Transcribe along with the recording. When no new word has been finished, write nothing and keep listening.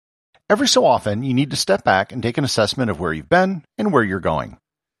Every so often, you need to step back and take an assessment of where you've been and where you're going.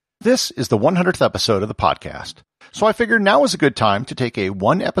 This is the 100th episode of the podcast, so I figured now is a good time to take a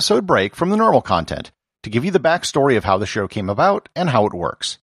one-episode break from the normal content to give you the backstory of how the show came about and how it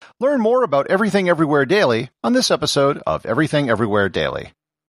works. Learn more about Everything Everywhere Daily on this episode of Everything Everywhere Daily.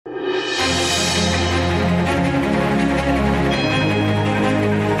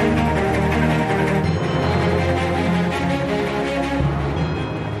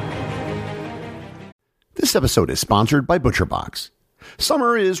 This episode is sponsored by ButcherBox.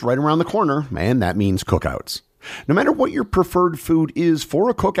 Summer is right around the corner, and that means cookouts. No matter what your preferred food is for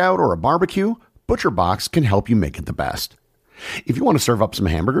a cookout or a barbecue, ButcherBox can help you make it the best. If you want to serve up some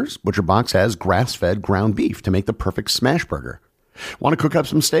hamburgers, ButcherBox has grass-fed ground beef to make the perfect smash burger. Want to cook up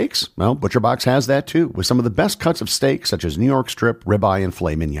some steaks? Well, ButcherBox has that too, with some of the best cuts of steak such as New York strip, ribeye, and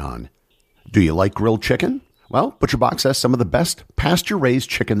filet mignon. Do you like grilled chicken? Well, ButcherBox has some of the best pasture-raised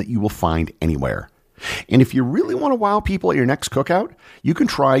chicken that you will find anywhere. And if you really want to wow people at your next cookout, you can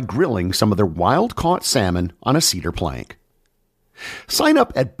try grilling some of their wild-caught salmon on a cedar plank. Sign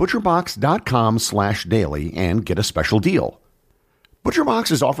up at butcherbox.com/daily and get a special deal.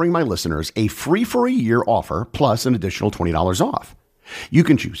 ButcherBox is offering my listeners a free-for-a-year offer plus an additional $20 off. You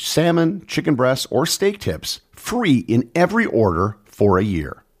can choose salmon, chicken breasts, or steak tips free in every order for a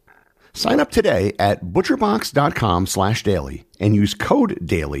year. Sign up today at butcherbox.com/daily and use code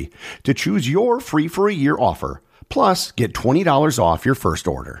DAILY to choose your free-for-a-year offer, plus get $20 off your first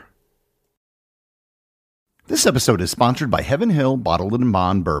order. This episode is sponsored by Heaven Hill Bottled and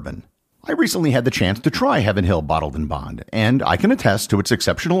Bond Bourbon. I recently had the chance to try Heaven Hill Bottled and Bond, and I can attest to its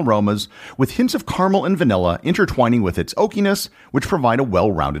exceptional aromas with hints of caramel and vanilla intertwining with its oakiness, which provide a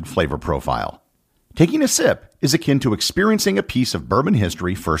well-rounded flavor profile. Taking a sip is akin to experiencing a piece of bourbon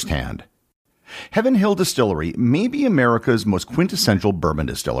history firsthand. Heaven Hill Distillery may be America's most quintessential bourbon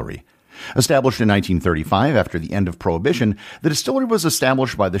distillery. Established in 1935 after the end of Prohibition, the distillery was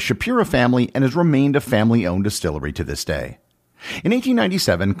established by the Shapira family and has remained a family-owned distillery to this day. In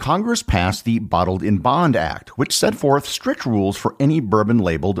 1897, Congress passed the Bottled in Bond Act, which set forth strict rules for any bourbon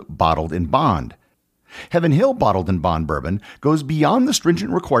labeled Bottled in Bond. Heaven Hill Bottled and Bond Bourbon goes beyond the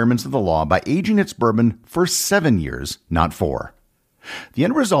stringent requirements of the law by aging its bourbon for 7 years, not 4. The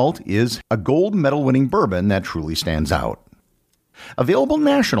end result is a gold medal-winning bourbon that truly stands out. Available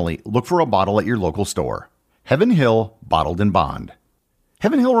nationally, look for a bottle at your local store. Heaven Hill Bottled and Bond.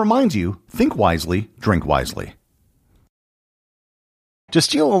 Heaven Hill reminds you, think wisely, drink wisely. To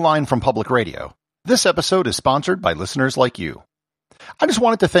steal a line from public radio, this episode is sponsored by listeners like you. I just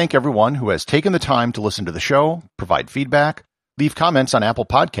wanted to thank everyone who has taken the time to listen to the show, provide feedback, leave comments on Apple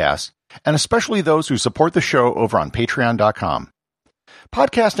Podcasts, and especially those who support the show over on Patreon.com.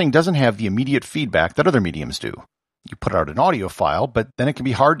 Podcasting doesn't have the immediate feedback that other mediums do. You put out an audio file, but then it can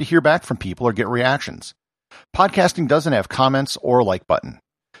be hard to hear back from people or get reactions. Podcasting doesn't have comments or a like button.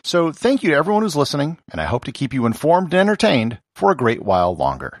 So thank you to everyone who's listening, and I hope to keep you informed and entertained for a great while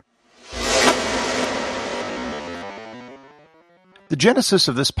longer. The genesis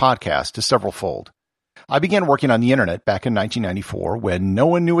of this podcast is several-fold. I began working on the internet back in 1994 when no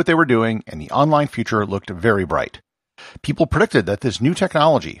one knew what they were doing and the online future looked very bright. People predicted that this new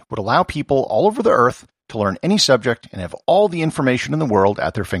technology would allow people all over the earth to learn any subject and have all the information in the world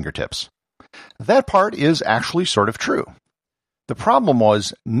at their fingertips. That part is actually sort of true. The problem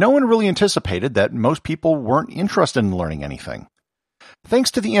was no one really anticipated that most people weren't interested in learning anything.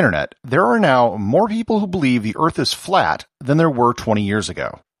 Thanks to the internet, there are now more people who believe the Earth is flat than there were 20 years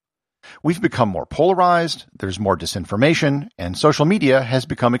ago. We've become more polarized, there's more disinformation, and social media has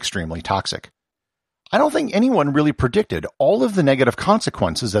become extremely toxic. I don't think anyone really predicted all of the negative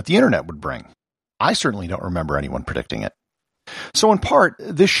consequences that the internet would bring. I certainly don't remember anyone predicting it. So in part,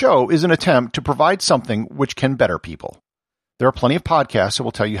 this show is an attempt to provide something which can better people. There are plenty of podcasts that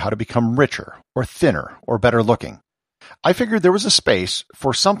will tell you how to become richer, or thinner, or better looking. I figured there was a space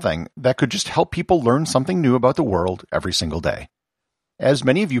for something that could just help people learn something new about the world every single day. As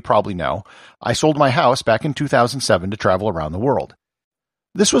many of you probably know, I sold my house back in 2007 to travel around the world.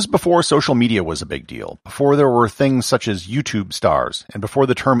 This was before social media was a big deal, before there were things such as YouTube stars, and before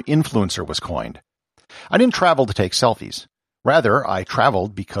the term influencer was coined. I didn't travel to take selfies. Rather, I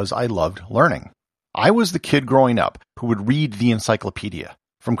traveled because I loved learning. I was the kid growing up who would read the encyclopedia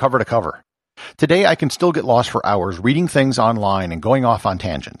from cover to cover. Today, I can still get lost for hours reading things online and going off on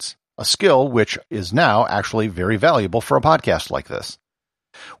tangents, a skill which is now actually very valuable for a podcast like this.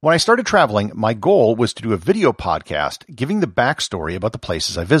 When I started traveling, my goal was to do a video podcast giving the backstory about the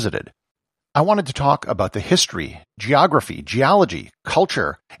places I visited. I wanted to talk about the history, geography, geology,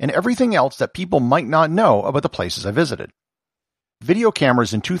 culture, and everything else that people might not know about the places I visited. Video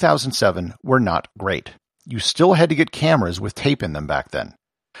cameras in 2007 were not great. You still had to get cameras with tape in them back then.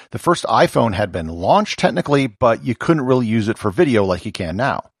 The first iPhone had been launched technically, but you couldn't really use it for video like you can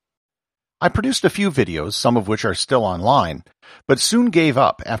now. I produced a few videos, some of which are still online, but soon gave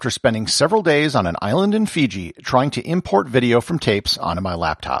up after spending several days on an island in Fiji trying to import video from tapes onto my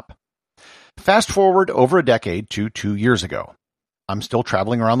laptop. Fast forward over a decade to 2 years ago. I'm still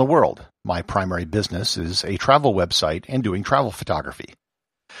traveling around the world. My primary business is a travel website and doing travel photography.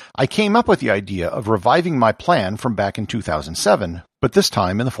 I came up with the idea of reviving my plan from back in 2007, but this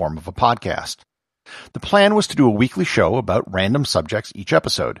time in the form of a podcast. The plan was to do a weekly show about random subjects each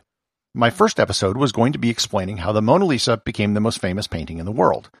episode. My first episode was going to be explaining how the Mona Lisa became the most famous painting in the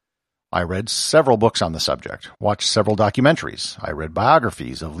world. I read several books on the subject, watched several documentaries. I read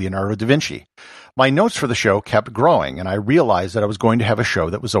biographies of Leonardo da Vinci. My notes for the show kept growing, and I realized that I was going to have a show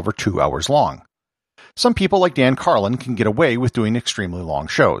that was over 2 hours long. Some people like Dan Carlin can get away with doing extremely long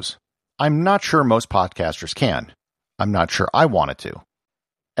shows. I'm not sure most podcasters can. I'm not sure I wanted to.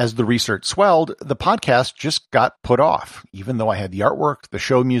 As the research swelled, the podcast just got put off, even though I had the artwork, the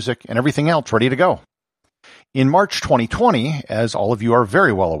show music, and everything else ready to go. In March 2020, as all of you are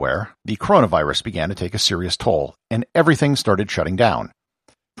very well aware, the coronavirus began to take a serious toll, and everything started shutting down.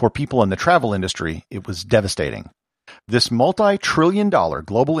 For people in the travel industry, it was devastating. This multi-trillion-dollar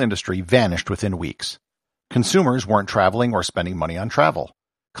global industry vanished within weeks. Consumers weren't traveling or spending money on travel.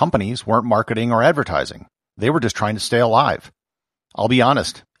 Companies weren't marketing or advertising. They were just trying to stay alive. I'll be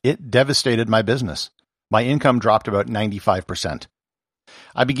honest, it devastated my business. My income dropped about 95%.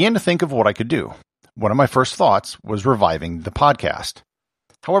 I began to think of what I could do. One of my first thoughts was reviving the podcast.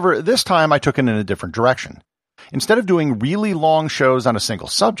 However, this time I took it in a different direction. Instead of doing really long shows on a single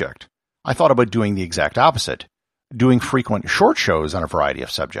subject, I thought about doing the exact opposite, doing frequent short shows on a variety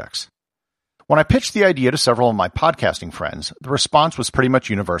of subjects. When I pitched the idea to several of my podcasting friends, the response was pretty much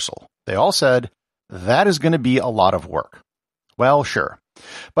universal. They all said, "That is going to be a lot of work." Well, sure.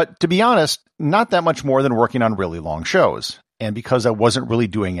 But to be honest, not that much more than working on really long shows. And because I wasn't really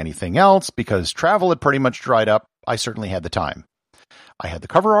doing anything else, because travel had pretty much dried up, I certainly had the time. I had the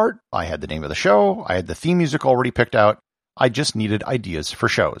cover art, I had the name of the show, I had the theme music already picked out. I just needed ideas for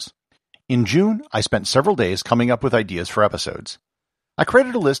shows. In June, I spent several days coming up with ideas for episodes. I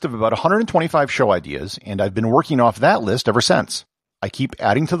created a list of about 125 show ideas, and I've been working off that list ever since. I keep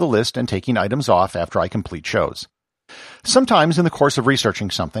adding to the list and taking items off after I complete shows. Sometimes in the course of researching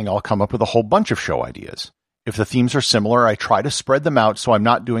something, I'll come up with a whole bunch of show ideas. If the themes are similar, I try to spread them out so I'm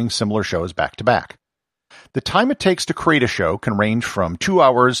not doing similar shows back to back. The time it takes to create a show can range from 2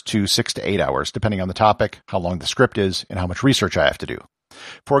 hours to 6 to 8 hours, depending on the topic, how long the script is, and how much research I have to do.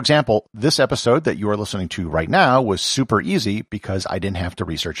 For example, this episode that you are listening to right now was super easy because I didn't have to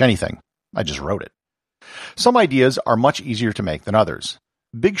research anything. I just wrote it. Some ideas are much easier to make than others.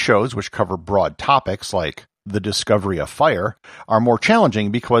 Big shows which cover broad topics like the discovery of fire are more challenging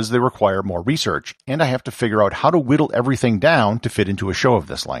because they require more research, and I have to figure out how to whittle everything down to fit into a show of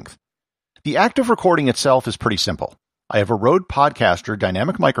this length. The act of recording itself is pretty simple. I have a Rode Podcaster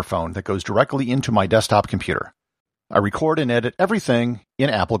dynamic microphone that goes directly into my desktop computer. I record and edit everything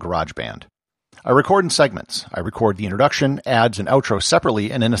in Apple GarageBand. I record in segments. I record the introduction, ads, and outro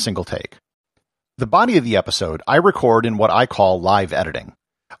separately and in a single take. The body of the episode I record in what I call live editing.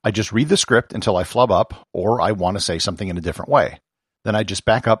 I just read the script until I flub up or I want to say something in a different way. Then I just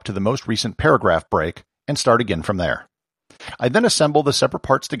back up to the most recent paragraph break and start again from there. I then assemble the separate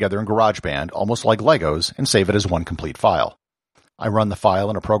parts together in GarageBand, almost like Legos, and save it as one complete file. I run the file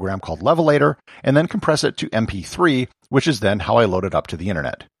in a program called Levelator and then compress it to MP3, which is then how I load it up to the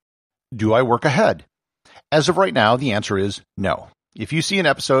internet. Do I work ahead? As of right now, the answer is no. If you see an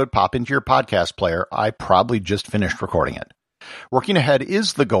episode pop into your podcast player, I probably just finished recording it. Working ahead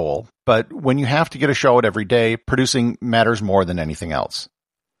is the goal, but when you have to get a show out every day, producing matters more than anything else.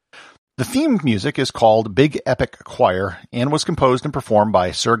 The theme music is called Big Epic Choir and was composed and performed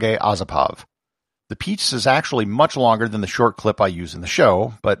by Sergei Azapov. The piece is actually much longer than the short clip I use in the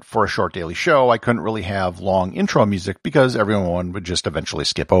show, but for a short daily show, I couldn't really have long intro music because everyone would just eventually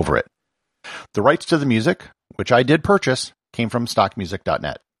skip over it. The rights to the music, which I did purchase, came from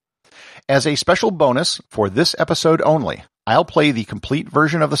stockmusic.net. As a special bonus for this episode only, I'll play the complete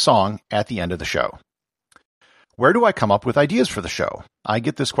version of the song at the end of the show. Where do I come up with ideas for the show? I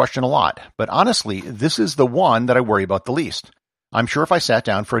get this question a lot, but honestly, this is the one that I worry about the least. I'm sure if I sat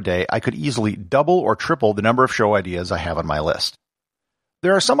down for a day, I could easily double or triple the number of show ideas I have on my list.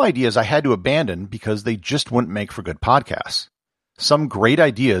 There are some ideas I had to abandon because they just wouldn't make for good podcasts. Some great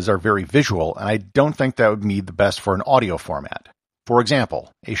ideas are very visual, and I don't think that would be the best for an audio format. For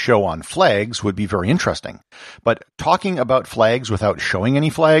example, a show on flags would be very interesting, but talking about flags without showing any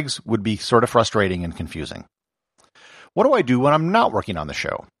flags would be sort of frustrating and confusing. What do I do when I'm not working on the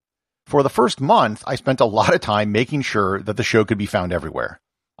show? For the first month, I spent a lot of time making sure that the show could be found everywhere.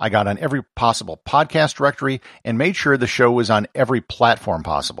 I got on every possible podcast directory and made sure the show was on every platform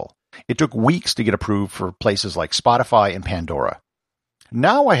possible. It took weeks to get approved for places like Spotify and Pandora.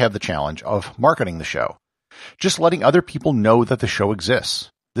 Now I have the challenge of marketing the show. Just letting other people know that the show exists.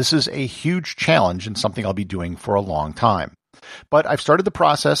 This is a huge challenge and something I'll be doing for a long time. But I've started the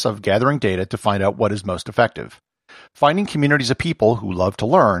process of gathering data to find out what is most effective. Finding communities of people who love to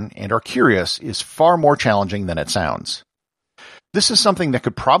learn and are curious is far more challenging than it sounds. This is something that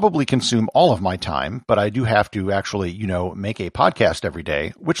could probably consume all of my time, but I do have to actually, make a podcast every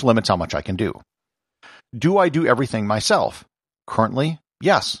day, which limits how much I can do. Do I do everything myself? Currently,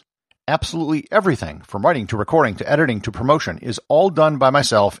 yes. Absolutely everything, from writing to recording to editing to promotion, is all done by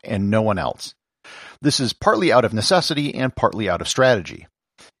myself and no one else. This is partly out of necessity and partly out of strategy.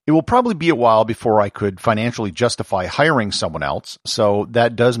 It will probably be a while before I could financially justify hiring someone else, so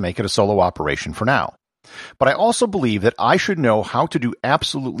that does make it a solo operation for now. But I also believe that I should know how to do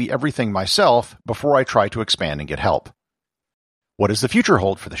absolutely everything myself before I try to expand and get help. What does the future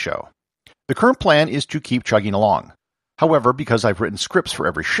hold for the show? The current plan is to keep chugging along. However, because I've written scripts for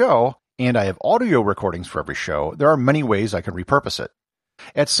every show, and I have audio recordings for every show, there are many ways I can repurpose it.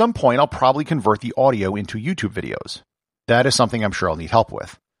 At some point, I'll probably convert the audio into YouTube videos. That is something I'm sure I'll need help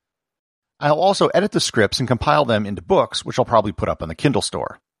with. I'll also edit the scripts and compile them into books, which I'll probably put up on the Kindle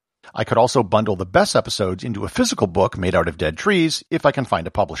store. I could also bundle the best episodes into a physical book made out of dead trees if I can find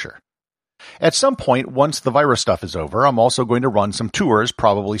a publisher. At some point, once the virus stuff is over, I'm also going to run some tours,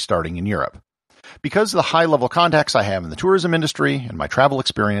 probably starting in Europe. Because of the high-level contacts I have in the tourism industry and my travel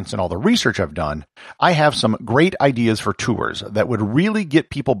experience and all the research I've done, I have some great ideas for tours that would really get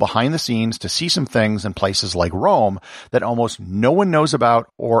people behind the scenes to see some things in places like Rome that almost no one knows about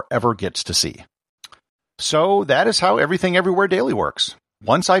or ever gets to see. So that is how Everything Everywhere Daily works.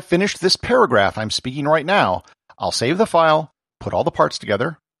 Once I've finished this paragraph I'm speaking right now, I'll save the file, put all the parts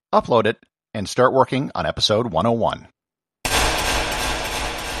together, upload it, and start working on episode 101.